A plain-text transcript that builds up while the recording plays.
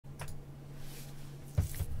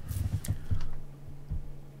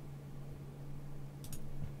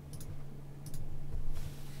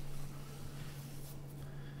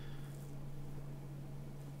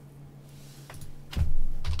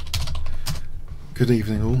Good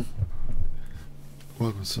evening all.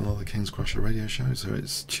 Welcome to another Kingscrusher radio show. So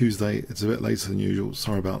it's Tuesday, it's a bit later than usual,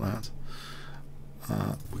 sorry about that.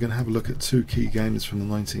 We're going to have a look at two key games from the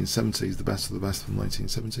 1970s, the best of the best from the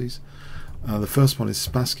 1970s. The first one is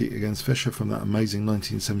Spassky against Fischer from that amazing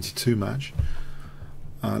 1972 match.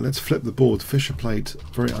 Let's flip the board. Fischer played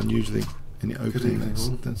very unusually in the opening.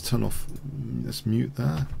 Let's turn off, let's mute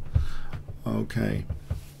there. Okay.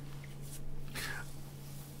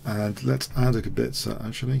 And let's add a bit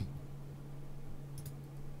actually.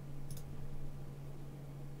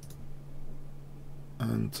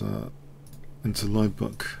 And into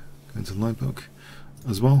Livebook, into Livebook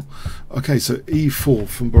as well. Okay, so E4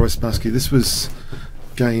 from Boris Spassky. This was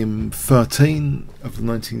game 13 of the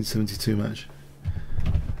 1972 match.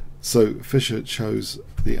 So Fischer chose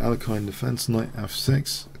the Alekhine defense, knight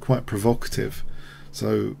f6, quite provocative.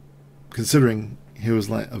 So considering he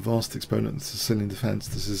was like a vast exponent of Sicilian defense,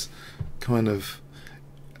 this is kind of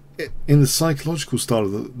in the psychological style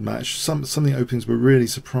of the match. Some of the openings were really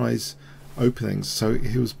surprise openings, so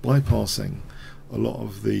he was bypassing a lot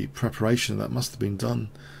of the preparation that must have been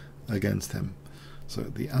done against him. So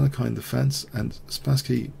the Alekhine defense, and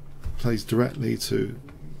Spassky plays directly to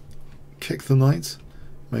kick the knight,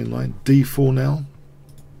 main line. D4 now,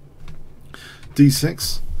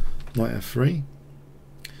 D6, knight f3,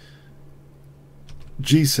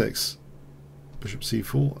 G6, bishop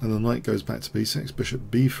c4, and the knight goes back to b6, bishop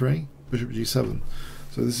b3, bishop g7.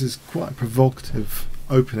 So this is quite a provocative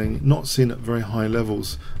opening, not seen at very high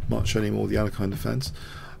levels much anymore, the Alekhine defense.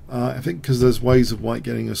 I think because there's ways of white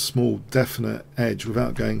getting a small definite edge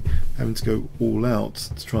without having to go all out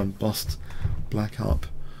to try and bust black up.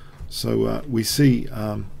 So we see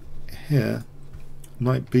here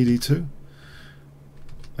knight bd2,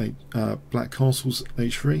 black castles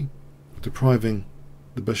h3, depriving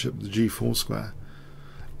the bishop the g4 square,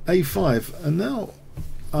 a5, and now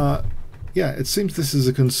yeah, it seems this is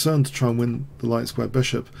a concern to try and win the light square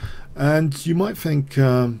bishop, and you might think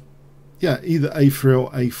yeah, either a3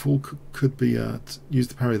 or a4 could be used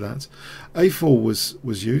to parry that. a4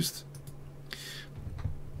 was used.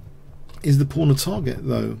 Is the pawn a target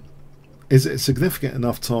though? Is it a significant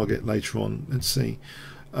enough target later on? Let's see.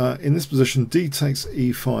 In this position, d takes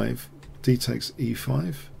e5, d takes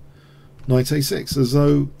e5, knight a6, as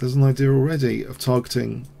though there's an idea already of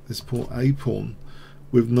targeting this pawn, a pawn,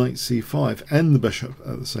 with knight c5 and the bishop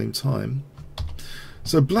at the same time.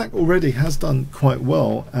 So black already has done quite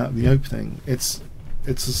well at the opening. It's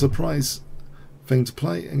a surprise thing to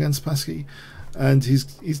play against Spassky, and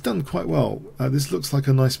he's done quite well. This looks like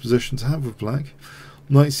a nice position to have with black.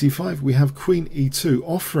 Knight c5, we have queen e2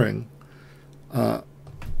 offering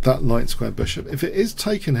that light square bishop. If it is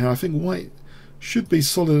taken here, I think white should be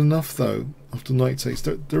solid enough though. After knight takes,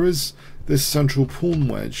 there is this central pawn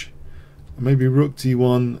wedge, maybe rook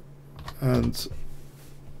d1 and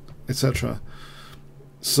etc.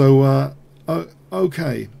 So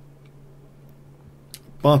okay,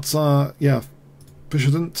 but yeah, Fischer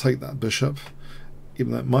didn't take that bishop,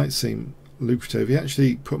 even though it might seem lucrative. He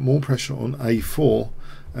actually put more pressure on a4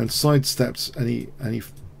 and sidestepped any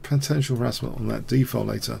potential harassment on that d file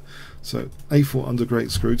later. So a4 under great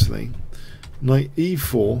scrutiny. Knight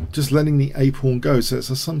e4, just letting the a pawn go. So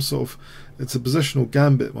it's it's a positional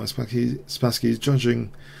gambit by Spassky. Is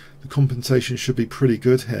judging the compensation should be pretty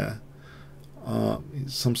good here.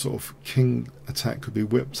 Some sort of king attack could be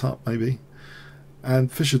whipped up maybe.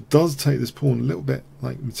 And Fischer does take this pawn a little bit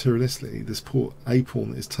like materialistically. This a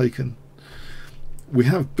pawn is taken. We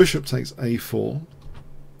have bishop takes a4.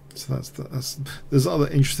 So there's other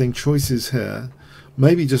interesting choices here.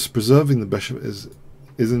 Maybe just preserving the bishop is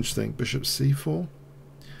interesting. Bishop c4,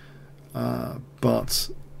 but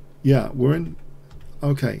yeah, we're in.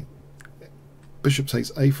 Okay, bishop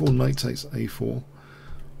takes a4, knight takes a4,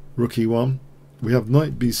 rook e1. We have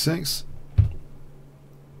knight b6,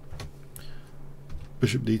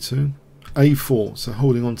 bishop d2, a4. So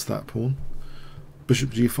holding on to that pawn.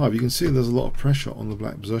 Bishop g5. You can see there's a lot of pressure on the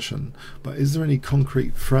black position, but is there any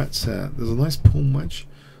concrete threats here? There's a nice pawn wedge,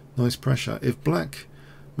 nice pressure. If black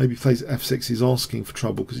maybe plays f6, he's asking for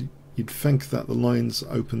trouble, because you'd think that the lines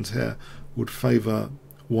opened here would favour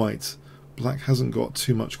white. Black hasn't got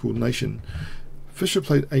too much coordination. Fischer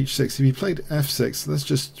played h6. If he played f6, let's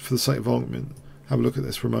just, for the sake of argument, have a look at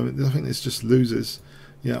this for a moment. I think this just loses.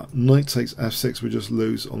 Yeah, knight takes f6 would just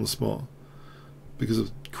lose on the spot because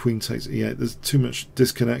of queen takes e8. There's too much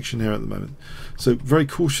disconnection here at the moment. So very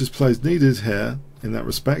cautious plays needed here in that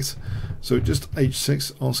respect. So just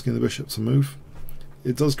h6, asking the bishop to move.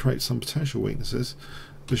 It does create some potential weaknesses.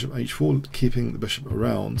 Bishop h4, keeping the bishop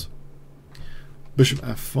around. Bishop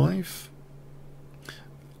f5.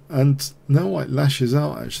 And now white lashes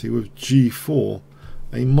out actually with g4.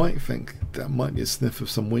 And you might think that might be a sniff of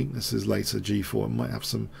some weaknesses later. G4 it might have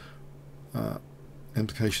some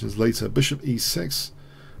implications later. Bishop e6,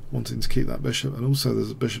 wanting to keep that bishop, and also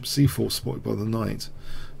there's a bishop c4 supported by the knight.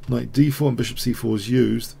 Knight d4 and bishop c4 is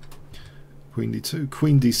used. Queen d2,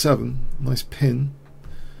 queen d7, nice pin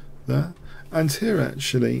there. And here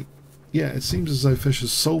actually, yeah, it seems as though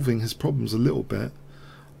Fischer's solving his problems a little bit.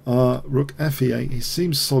 Rook f8, he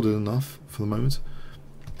seems solid enough for the moment.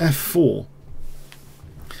 f4,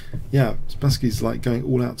 yeah, Spassky's like going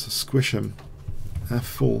all out to squish him.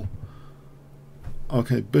 f4,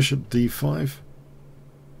 okay, bishop d5,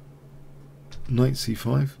 knight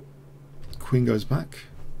c5, queen goes back,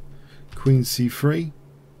 queen c3.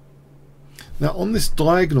 Now on this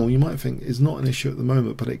diagonal you might think is not an issue at the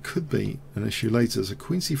moment, but it could be an issue later. So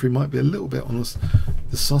queen c3 might be a little bit on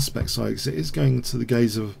the suspect side, because it is going to the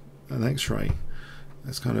gaze of an x-ray.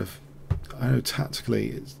 It's kind of, I know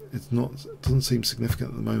tactically it's not, it doesn't seem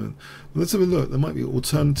significant at the moment. But let's have a look. There might be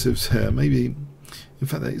alternatives here. Maybe, in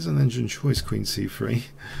fact, there is an engine choice. Queen c3.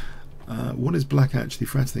 What is black actually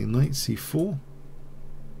threatening? Knight c4.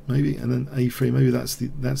 Maybe, and then a3. Maybe that's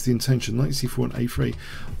the intention. Knight c4 and a3.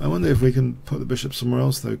 I wonder if we can put the bishop somewhere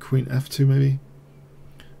else though. Queen f2 maybe,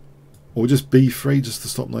 or just b3 just to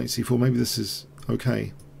stop knight c4. Maybe this is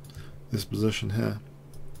okay. This position here.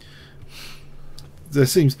 There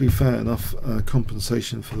seems to be fair enough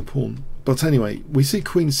compensation for the pawn. But anyway, we see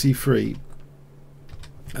queen c3.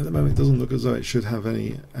 At the moment, it doesn't look as though it should have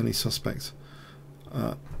any suspect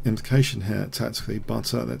implication here tactically.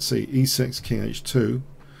 But let's see. e6, king h2.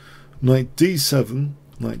 Knight d7,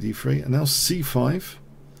 knight d3, and now c5,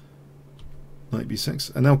 knight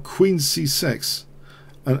b6, and now queen c6.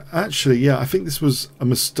 And actually, yeah, I think this was a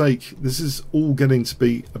mistake. This is all getting to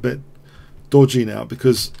be a bit dodgy now,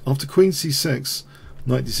 because after queen c6,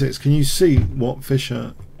 knight d6, can you see what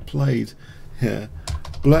Fischer played here?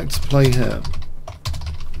 Black to play here.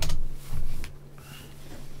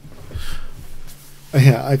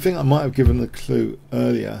 Yeah, I think I might have given the clue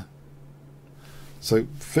earlier. So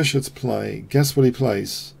Fischer to play. Guess what he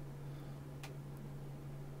plays?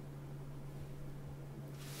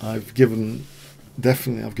 I've given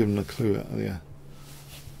a clue earlier.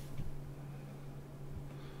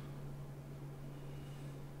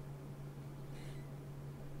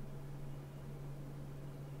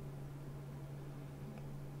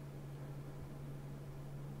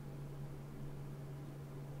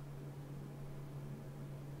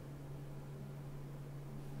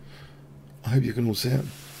 I hope you can all see it.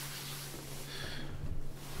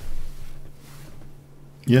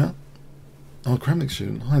 Yeah? Oh, Kramnik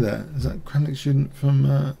student. Hi there. Is that Kramnik student from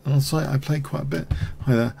on the site? I played quite a bit.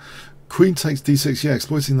 Hi there. Queen takes d6. Yeah,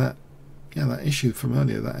 exploiting that issue from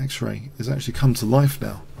earlier, that x-ray, has actually come to life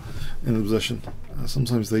now in the position.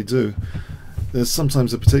 Sometimes they do. There's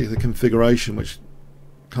sometimes a particular configuration which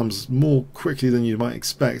comes more quickly than you might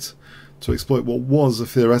expect to exploit what was a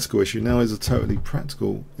theoretical issue, now is a totally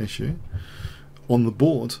practical issue on the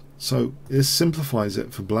board. So this simplifies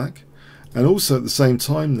it for black, and also at the same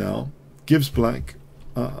time now gives black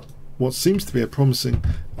what seems to be a promising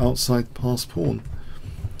outside pass pawn.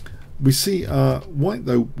 We see white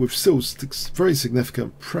though with still very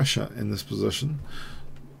significant pressure in this position.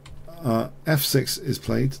 f6 is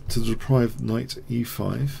played to deprive knight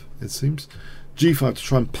e5, it seems. g5 to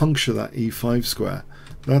try and puncture that e5 square.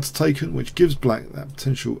 That's taken, which gives black that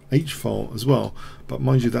potential h-file as well, but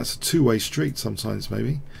mind you, that's a two-way street sometimes.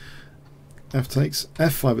 Maybe f takes,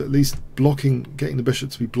 f5 at least blocking, getting the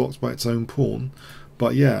bishop to be blocked by its own pawn.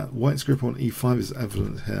 But yeah, white's grip on e5 is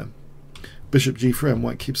evident here. Bishop g3, and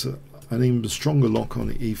white keeps an even stronger lock on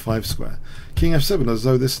the e5 square. King f7, as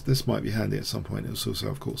though this might be handy at some point. It's also,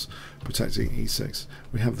 of course, protecting e6.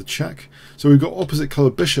 We have the check. So we've got opposite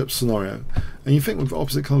coloured bishop scenario, and you think with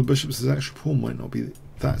opposite coloured bishops, this extra pawn might not be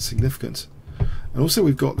that significant. And also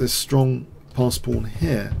we've got this strong pass pawn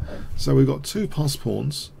here. So we've got two pass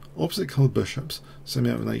pawns, opposite coloured bishops,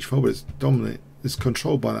 semi out with an h4, but it's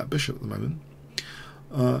controlled by that bishop at the moment.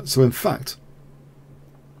 So in fact,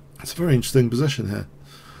 it's a very interesting position here.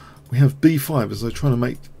 We have b5 as they're trying to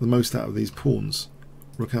make the most out of these pawns.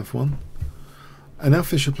 Rook f1. And now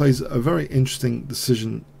Fischer plays a very interesting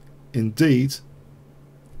decision indeed.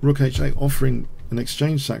 Rook h8, offering an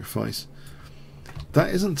exchange sacrifice.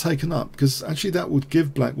 That isn't taken up, because actually that would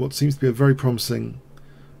give black what seems to be a very promising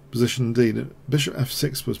position indeed. Bishop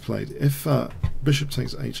f6 was played. If bishop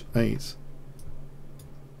takes h8,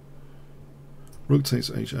 rook takes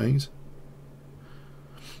h8,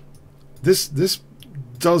 this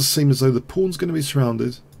does seem as though the pawn's going to be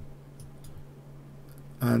surrounded.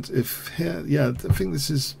 And if here, yeah, I think this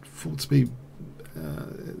is thought to be,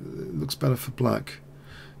 it looks better for black.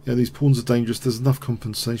 Yeah, these pawns are dangerous. There's enough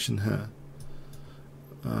compensation here.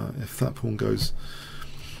 If that pawn goes,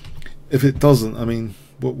 if it doesn't, I mean,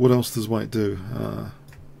 what else does white do?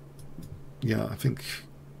 Yeah, I think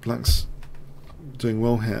black's doing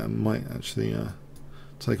well here and might actually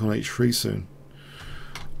take on h3 soon,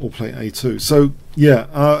 or play a2. So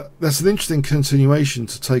yeah, that's an interesting continuation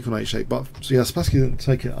to take on h8. But so yeah, Spassky didn't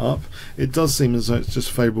take it up. It does seem as though it's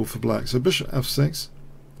just favourable for black. So bishop f6,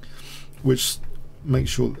 which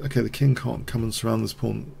makes sure, okay, the king can't come and surround this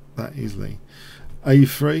pawn that easily.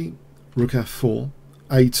 a3, rook f4,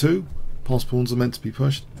 a2, pass pawns are meant to be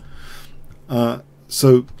pushed.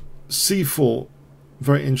 So c4,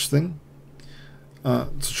 very interesting, to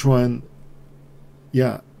try and,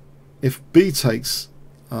 yeah, if b takes,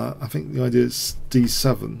 I think the idea is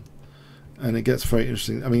d7, and it gets very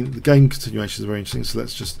interesting. I mean, the game continuation is very interesting, so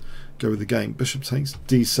let's just go with the game. Bishop takes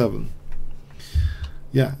d7.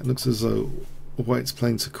 Yeah, it looks as though white's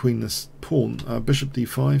playing to queen this pawn. Bishop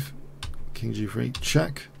d5, king g3,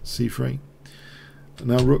 check, c3. And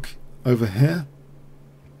now rook over here.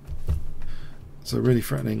 So really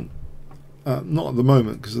threatening. Not at the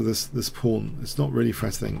moment because of this pawn. It's not really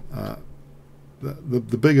threatening.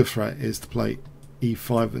 The bigger threat is to play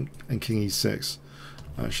e5 and king e6.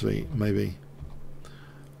 Actually, maybe.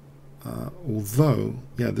 Although,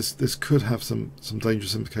 yeah, this could have some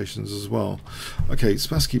dangerous implications as well. Okay,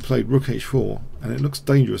 Spassky played rook h4, and it looks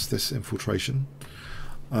dangerous, this infiltration.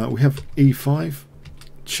 We have e5,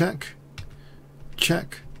 check,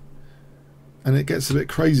 check, and it gets a bit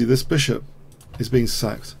crazy. This bishop is being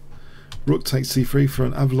sacked. Rook takes c3 for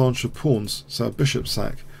an avalanche of pawns, so a bishop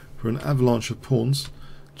sack for an avalanche of pawns,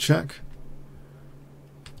 check,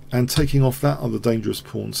 and taking off that other dangerous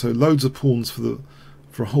pawn. So loads of pawns for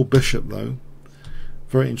a whole bishop though.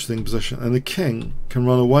 Very interesting position. And the king can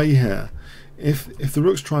run away here. If the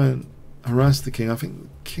rooks try and harass the king, I think the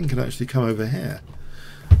king can actually come over here.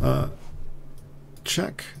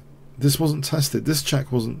 Check. This wasn't tested. This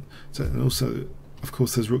check wasn't. And also, of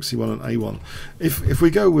course, there's rook c1 and a1. If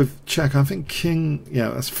we go with check, I think king. Yeah,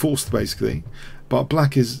 that's forced basically. But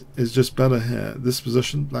black is just better here. This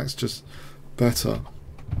position, black's just better.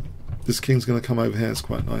 This king's going to come over here. It's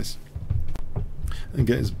quite nice. And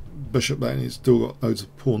get his bishop back, and he's still got loads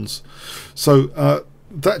of pawns. So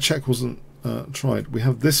that check wasn't tried. We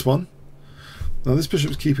have this one. Now this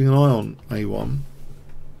bishop's keeping an eye on a1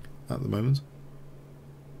 at the moment.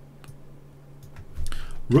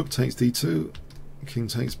 Rook takes d2, king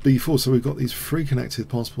takes b4. So we've got these three connected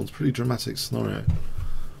pass pawns. Pretty dramatic scenario.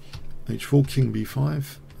 h4, king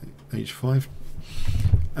b5, h5,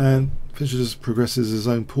 and Fischer just progresses his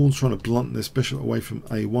own pawns, trying to blunt this bishop away from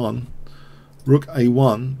a1. Rook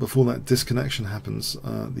a1, before that disconnection happens,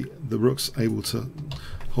 the rook's able to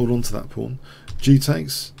hold on to that pawn. G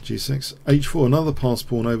takes, g6, h4, another pass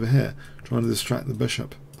pawn over here, trying to distract the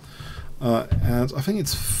bishop. And I think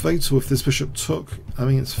it's fatal if this bishop took. I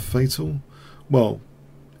mean, it's fatal. Well,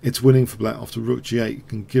 it's winning for black after rook g8. You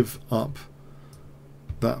can give up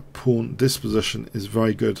that pawn. This position is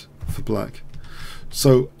very good for black.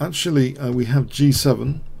 So actually, we have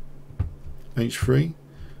g7, h3,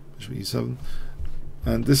 bishop e7,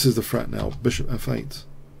 and this is the threat now. Bishop f8,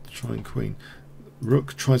 trying queen.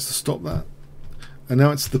 Rook tries to stop that, and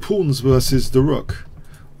now it's the pawns versus the rook.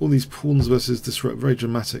 All these pawns versus this rook. Very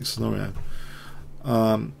dramatic scenario.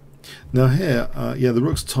 Now here, yeah, the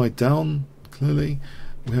rook's tied down. Clearly,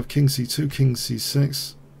 we have king c2, king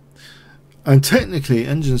c6, and technically,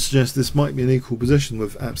 engine suggests this might be an equal position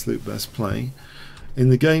with absolute best play. In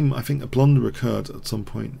the game, I think a blunder occurred at some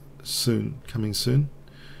point soon, coming soon.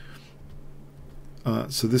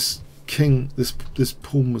 So this king, this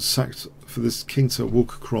pawn was sacked for this king to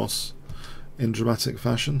walk across in dramatic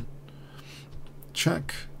fashion.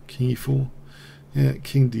 Check, king e4, yeah,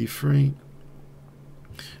 king d3.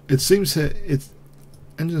 It seems here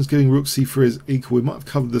engine's giving rook c3 is equal. We might have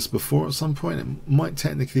covered this before at some point. It might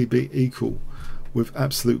technically be equal with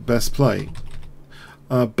absolute best play.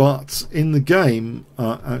 But in the game,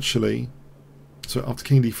 actually, so after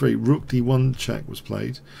king d3, rook d1 check was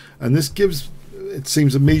played, and this gives, it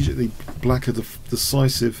seems, immediately black a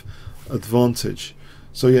decisive advantage.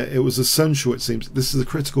 So yeah, it was essential, it seems, this is a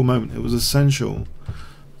critical moment, it was essential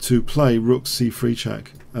to play rook c3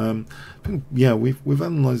 check. I think, yeah, we've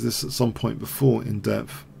analysed this at some point before in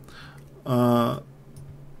depth.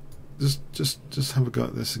 Just have a go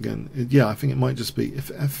at this again. Yeah, I think it might just be if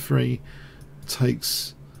f3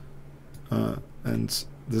 takes, and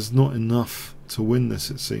there's not enough to win this,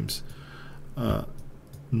 it seems.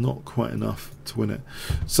 Not quite enough to win it.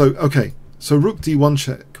 So okay, So rook d1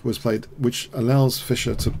 check was played, which allows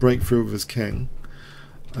Fischer to break through with his king.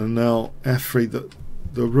 And now f3,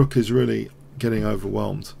 the rook is really getting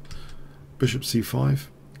overwhelmed. Bishop c5,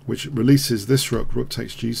 which releases this rook. Rook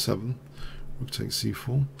takes g7, rook takes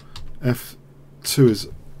c4. f2 is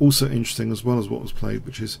also interesting as well as what was played,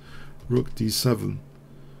 which is rook d7.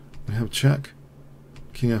 We have check,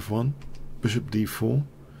 king f1, bishop d4,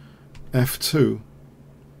 f2.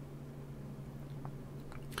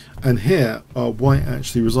 And here white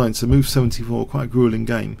actually resigned. So move 74, quite a grueling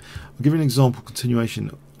game. I'll give you an example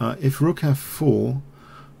continuation. If rook f4,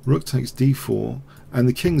 rook takes d4, and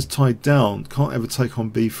the king's tied down, can't ever take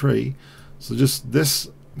on b3. So just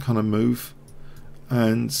this kind of move,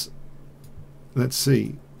 and let's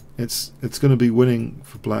see, it's going to be winning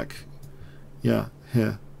for black. Yeah,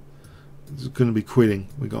 here it's going to be queening.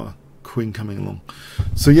 We got a queen coming along.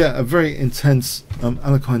 So yeah, a very intense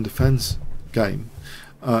Alekhine defense game.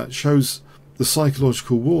 Shows the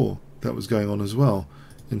psychological war that was going on as well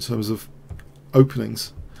in terms of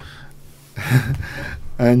openings.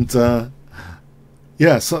 And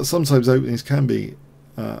yeah, sometimes openings can be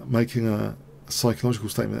making a psychological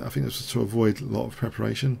statement. I think this was to avoid a lot of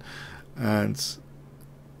preparation, and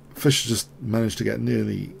Fischer just managed to get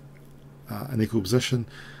nearly an equal position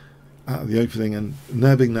out of the opening, and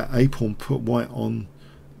nabbing that a pawn put white on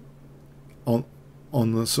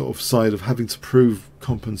the sort of side of having to prove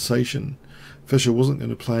compensation. Fischer wasn't going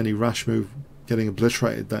to play any rash move getting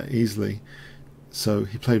obliterated that easily, so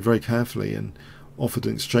he played very carefully and offered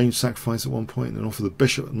an exchange sacrifice at one point and offered the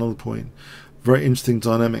bishop at another point. Very interesting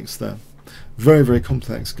dynamics there. Very, very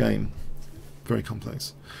complex game. Very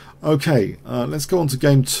complex. Okay, let's go on to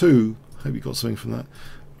game 2. Hope you got something from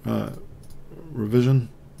that revision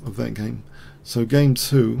of that game. So game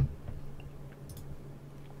 2.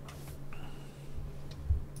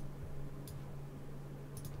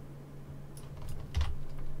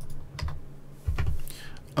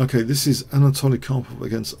 Okay, this is Anatoly Karpov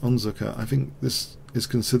against Onzuka. I think this is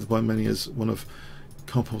considered by many as one of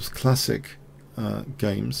Karpov's classic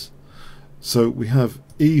games. So we have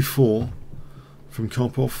e4 from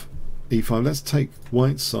Karpov, e5. Let's take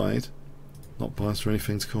white's side. Not biased or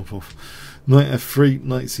anything to Karpov. Knight f3,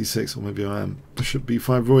 knight c6, or maybe I am. Bishop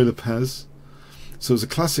b5, Roy Lopez. So it's a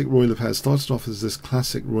classic Roy Lopez. Started off as this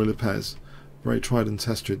classic Roy Lopez, very tried and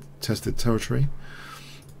tested territory.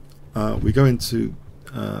 We go into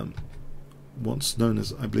what's known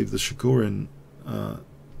as, I believe, the Chigorin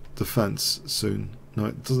defense soon. No,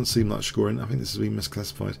 it doesn't seem like Chigorin. I think this has been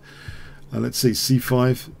misclassified. Let's see,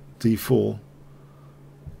 c5, d4.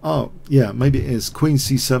 Oh, yeah, maybe it is. Queen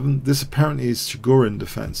c7. This apparently is Chigorin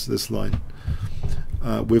defense, this line.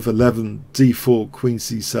 With 11, d4, queen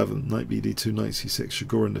c7, knight bd2, knight c6,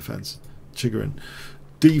 Chigorin defense. Chigorin.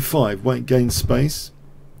 d5, white gains space.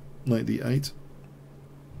 Knight d8.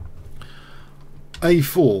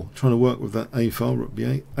 a4, trying to work with that a file, rook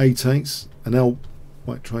b8. A takes, and now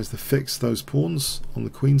white tries to fix those pawns on the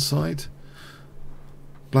queen side.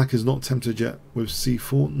 Black is not tempted yet with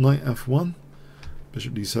c4, knight f1,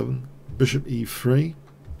 bishop d7, bishop e3,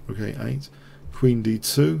 rook a8, queen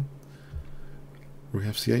d2, rook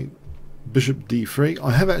fc8, bishop d3.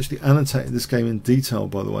 I have actually annotated this game in detail,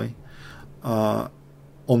 by the way, on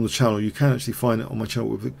the channel. You can actually find it on my channel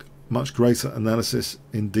with a much greater analysis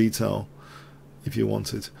in detail if you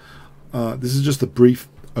wanted. This is just a brief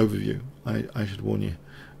overview. I should warn you,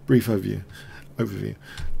 brief overview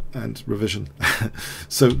and revision.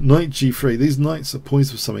 So knight g3. These knights are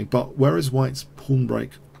points for something, but where is white's pawn break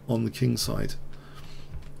on the king side?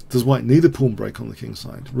 Does white need a pawn break on the king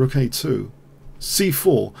side? Rook a2,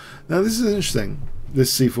 c4. Now this is interesting,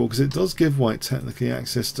 this c4, because it does give white technically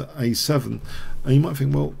access to a7, and you might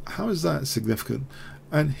think, well, how is that significant?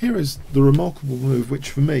 And here is the remarkable move, which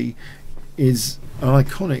for me is an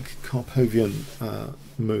iconic Karpovian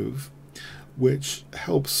move, which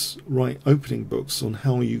helps write opening books on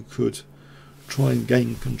how you could try and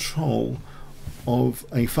gain control of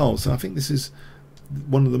a file. So I think this is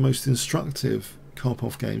one of the most instructive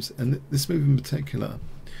Karpov games, and this move in particular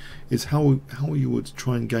is how you would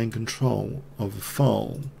try and gain control of a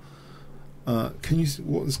file. Can you,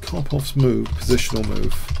 what is Karpov's move, positional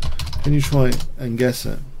move? Can you try and guess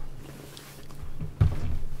it?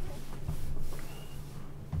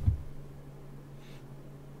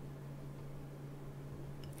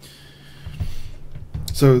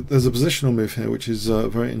 So there's a positional move here, which is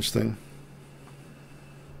very interesting.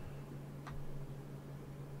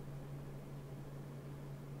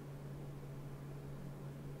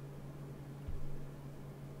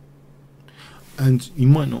 And you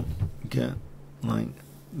might not get like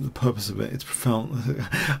the purpose of it. It's profound.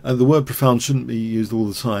 The word profound shouldn't be used all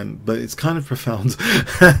the time, but it's kind of profound.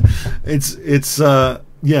 it's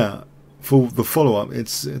yeah, for the follow-up,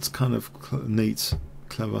 it's kind of neat,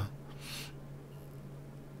 clever.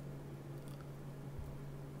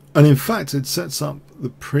 And in fact, it sets up the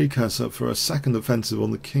precursor for a second offensive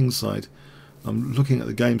on the king side. I'm looking at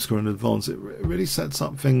the game score in advance. It really sets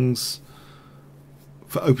up things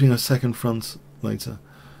for opening a second front later.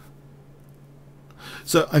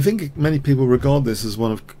 So I think many people regard this as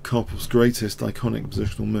one of Karpov's greatest iconic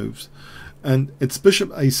positional moves. And it's bishop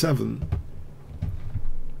a7.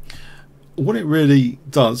 What it really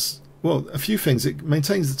does, well, a few things. It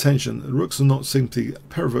maintains the tension. The rooks are not simply, a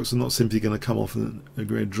pair of rooks are not simply going to come off and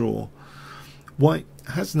agree a draw. White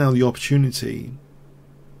has now the opportunity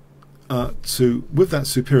to, with that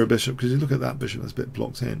superior bishop, because you look at that bishop that's a bit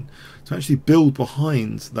blocked in, to actually build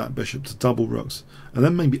behind that bishop to double rooks, and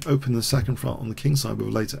then maybe open the second front on the king side with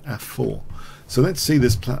a later f4. So let's see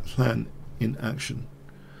this plan in action.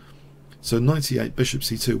 So knight e8, bishop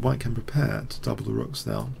c2, white can prepare to double the rooks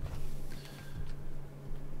now.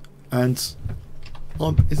 And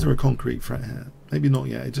is there a concrete threat here? Maybe not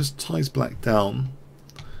yet. It just ties black down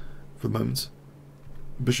for the moment.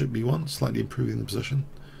 Bishop b1, slightly improving the position.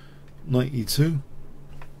 Knight e2.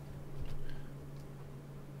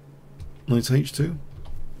 Knight h2.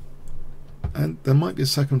 And there might be a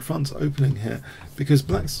second front opening here, because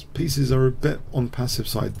black's pieces are a bit on the passive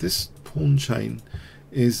side. This pawn chain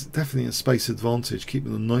is definitely a space advantage,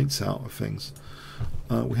 keeping the knights out of things.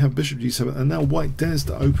 We have bishop g7, and now white dares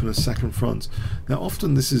to open a second front. Now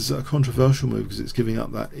often this is a controversial move because it's giving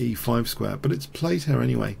up that e5 square, but it's played here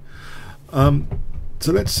anyway.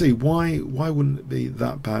 So let's see, why wouldn't it be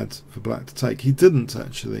that bad for black to take? He didn't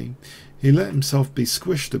actually. He let himself be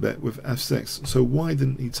squished a bit with f6. So why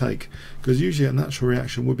didn't he take? Because usually a natural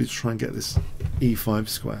reaction would be to try and get this e5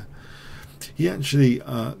 square. He actually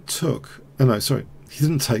took. Oh no, sorry. He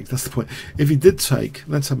didn't take, that's the point. If he did take,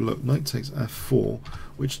 let's have a look. Knight takes f4,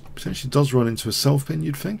 which potentially does run into a self-pin,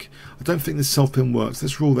 you'd think. I don't think this self-pin works.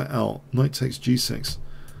 Let's rule that out. Knight takes g6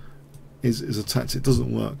 is a tactic. It doesn't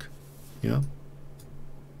work. Yeah?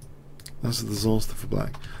 That's a disaster for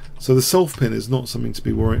black. So the self-pin is not something to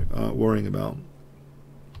be worrying about.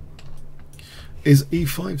 Is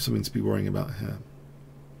e5 something to be worrying about here?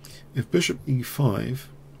 If bishop e5,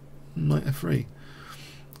 knight f3.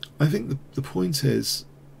 I think the point is,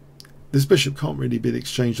 this bishop can't really be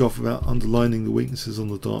exchanged off without underlining the weaknesses on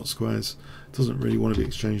the dark squares. It doesn't really want to be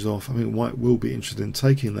exchanged off. I think white will be interested in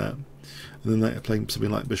taking that, and then later playing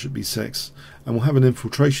something like bishop b6, and we'll have an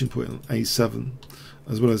infiltration point on a7,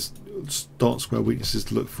 as well as dark square weaknesses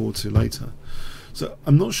to look forward to later. So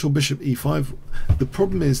I'm not sure bishop e5. The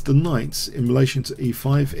problem is the knights in relation to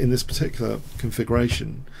e5 in this particular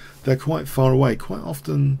configuration, they're quite far away. Quite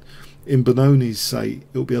often in Benoni's say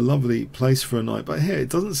it'll be a lovely place for a knight, but here it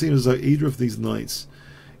doesn't seem as though either of these knights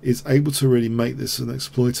is able to really make this an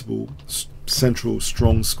exploitable central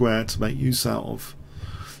strong square to make use out of.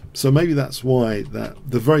 So maybe that's why that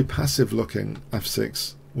the very passive looking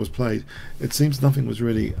f6 was played. It seems nothing was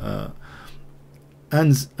really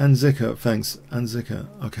Anzika, thanks Anzika,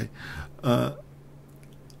 okay,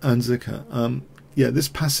 Anzika, yeah, this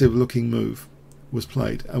passive looking move was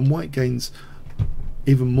played, and white gains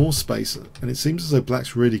even more space, and it seems as though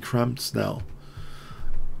black's really cramped now.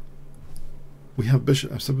 We have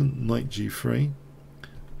bishop f7, knight g3,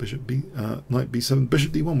 bishop knight b7,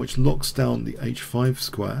 bishop d1, which locks down the h5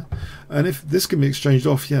 square, and if this can be exchanged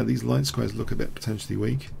off, yeah, these light squares look a bit potentially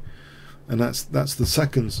weak, and that's the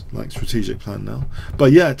second like strategic plan now.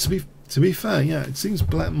 But yeah, to be fair, yeah, it seems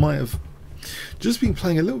black might have just been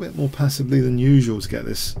playing a little bit more passively than usual to get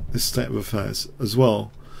this state of affairs as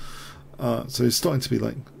well. So it's starting to be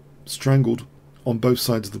like strangled on both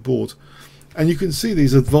sides of the board, and you can see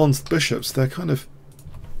these advanced bishops. They're kind of,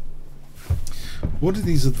 what are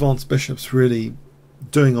these advanced bishops really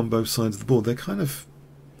doing on both sides of the board? They're kind of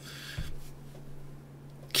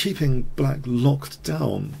keeping black locked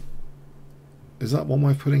down. Is that one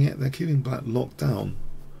way of putting it? They're keeping black locked down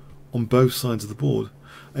on both sides of the board,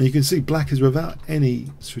 and you can see black is without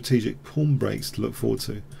any strategic pawn breaks to look forward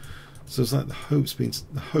to. So it's like the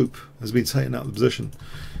hope has been taken out of the position.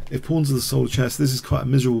 If pawns are the soul of chess, this is quite a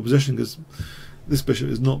miserable position because this bishop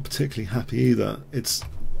is not particularly happy either. It's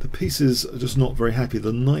the pieces are just not very happy.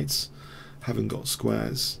 The knights haven't got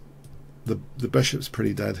squares. The bishop's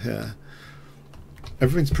pretty dead here.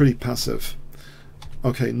 Everything's pretty passive.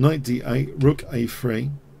 Okay, knight d8, rook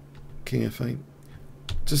a3, king f8.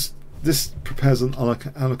 Just this prepares an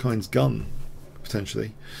Alekhine's gun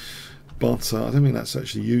potentially. But I don't think that's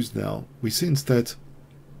actually used now. We see instead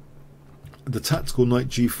the tactical knight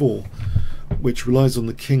g4, which relies on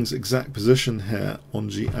the king's exact position here on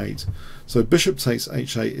g8. So bishop takes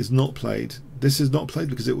h8 is not played. This is not played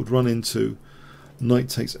because it would run into knight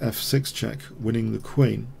takes f6 check, winning the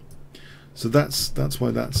queen. So that's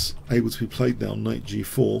why that's able to be played now. Knight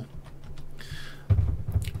g4.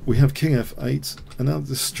 We have king f8, and now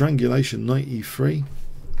the strangulation, knight e3,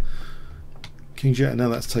 king g8, and now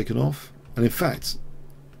that's taken off. And in fact,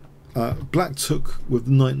 black took with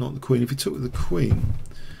the knight, not the queen. If he took with the queen,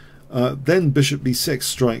 then bishop b6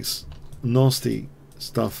 strikes nasty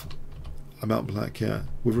stuff about black here,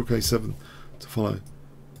 with rook a7 to follow.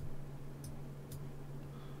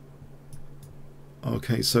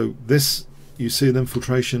 Okay, so this, you see an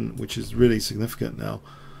infiltration which is really significant now.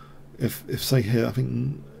 If say here, I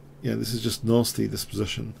think, yeah, this is just nasty, this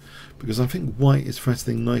position, because I think white is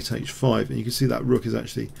threatening knight h5, and you can see that rook is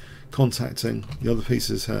actually contacting the other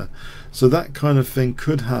pieces here. So that kind of thing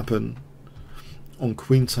could happen on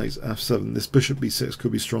queen takes f7. This bishop b6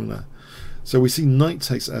 could be strong there. So we see knight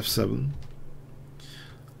takes f7.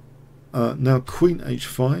 Now queen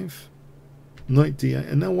h5, knight d8,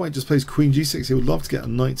 and now white just plays queen g6. He would love to get a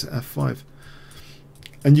knight to f5.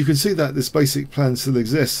 And you can see that this basic plan still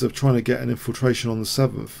exists of trying to get an infiltration on the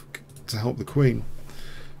 7th to help the queen.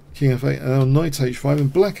 King f8, and now knight h5,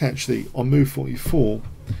 and black actually on move 44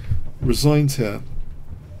 resigned here.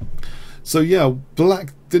 So yeah,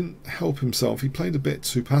 black didn't help himself. He played a bit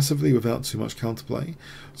too passively without too much counterplay.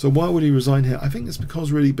 So why would he resign here? I think it's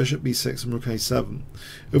because really bishop b6 and rook a7.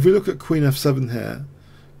 If we look at queen f7 here,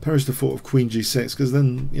 perish the thought of queen g6, because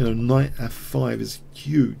then, you know, knight f5 is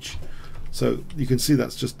huge. So you can see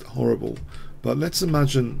that's just horrible. But let's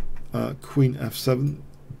imagine queen f7,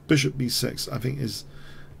 bishop b6. I think is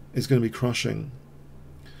going to be crushing.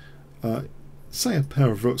 Say a pair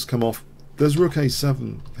of rooks come off. There's rook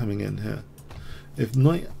a7 coming in here. If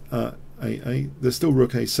knight a8, there's still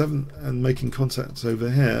rook a7 and making contacts over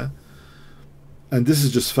here. And this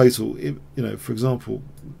is just fatal. You know, for example,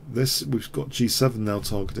 this, we've got g7 now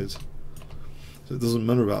targeted. So it doesn't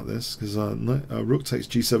matter about this, because rook takes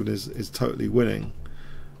g7 is totally winning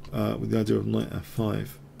with the idea of knight f5.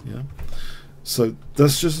 Yeah. So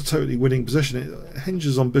that's just a totally winning position. It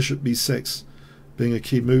hinges on bishop b6 being a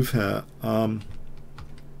key move here.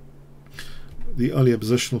 The earlier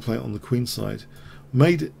positional play on the queen side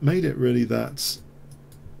made it really that,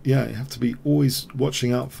 yeah, you have to be always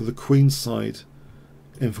watching out for the queen side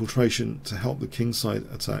infiltration to help the king side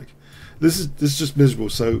attack. This is just miserable.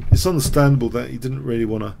 So it's understandable that he didn't really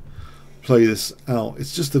want to play this out.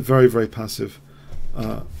 It's just a very, very passive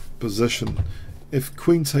position. If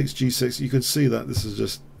queen takes g6, you can see that this is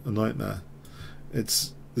just a nightmare.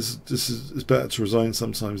 This is better to resign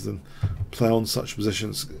sometimes than play on such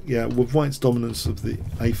positions. Yeah, with white's dominance of the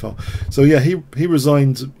a file. So yeah, he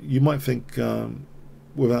resigned. You might think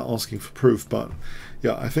without asking for proof, but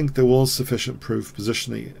yeah, I think there was sufficient proof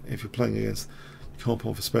positionally if you're playing against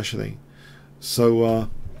Karpov especially. So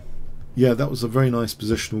yeah, that was a very nice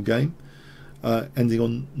positional game, ending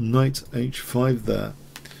on knight h5 there.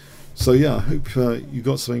 So yeah, I hope you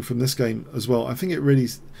got something from this game as well. I think it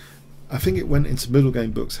went into middle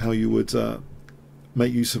game books how you would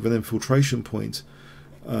make use of an infiltration point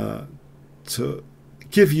to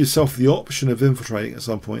give yourself the option of infiltrating at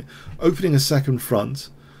some point, opening a second front,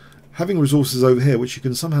 having resources over here which you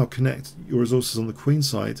can somehow connect your resources on the queen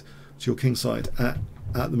side to your king side at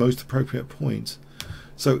the most appropriate point.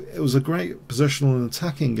 So it was a great positional and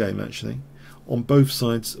attacking game actually on both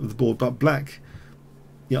sides of the board. But black,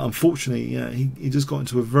 yeah, unfortunately, yeah, he just got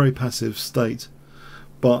into a very passive state.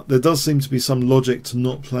 But there does seem to be some logic to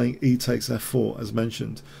not playing e takes f4, as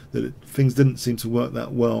mentioned, that things didn't seem to work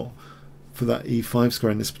that well for that e5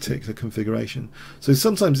 square in this particular configuration. So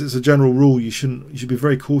sometimes it's a general rule you should be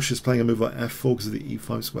very cautious playing a move like f4 because of the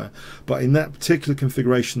e5 square. But in that particular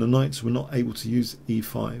configuration, the knights were not able to use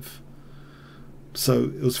e5. So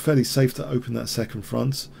it was fairly safe to open that second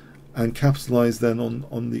front and capitalise then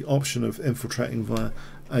on the option of infiltrating via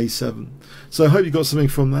a7. So I hope you got something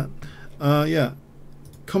from that. Yeah.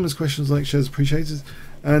 Comments, questions, likes, shares appreciated,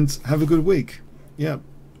 and have a good week. Yeah,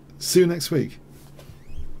 see you next week.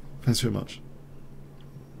 Thanks very much.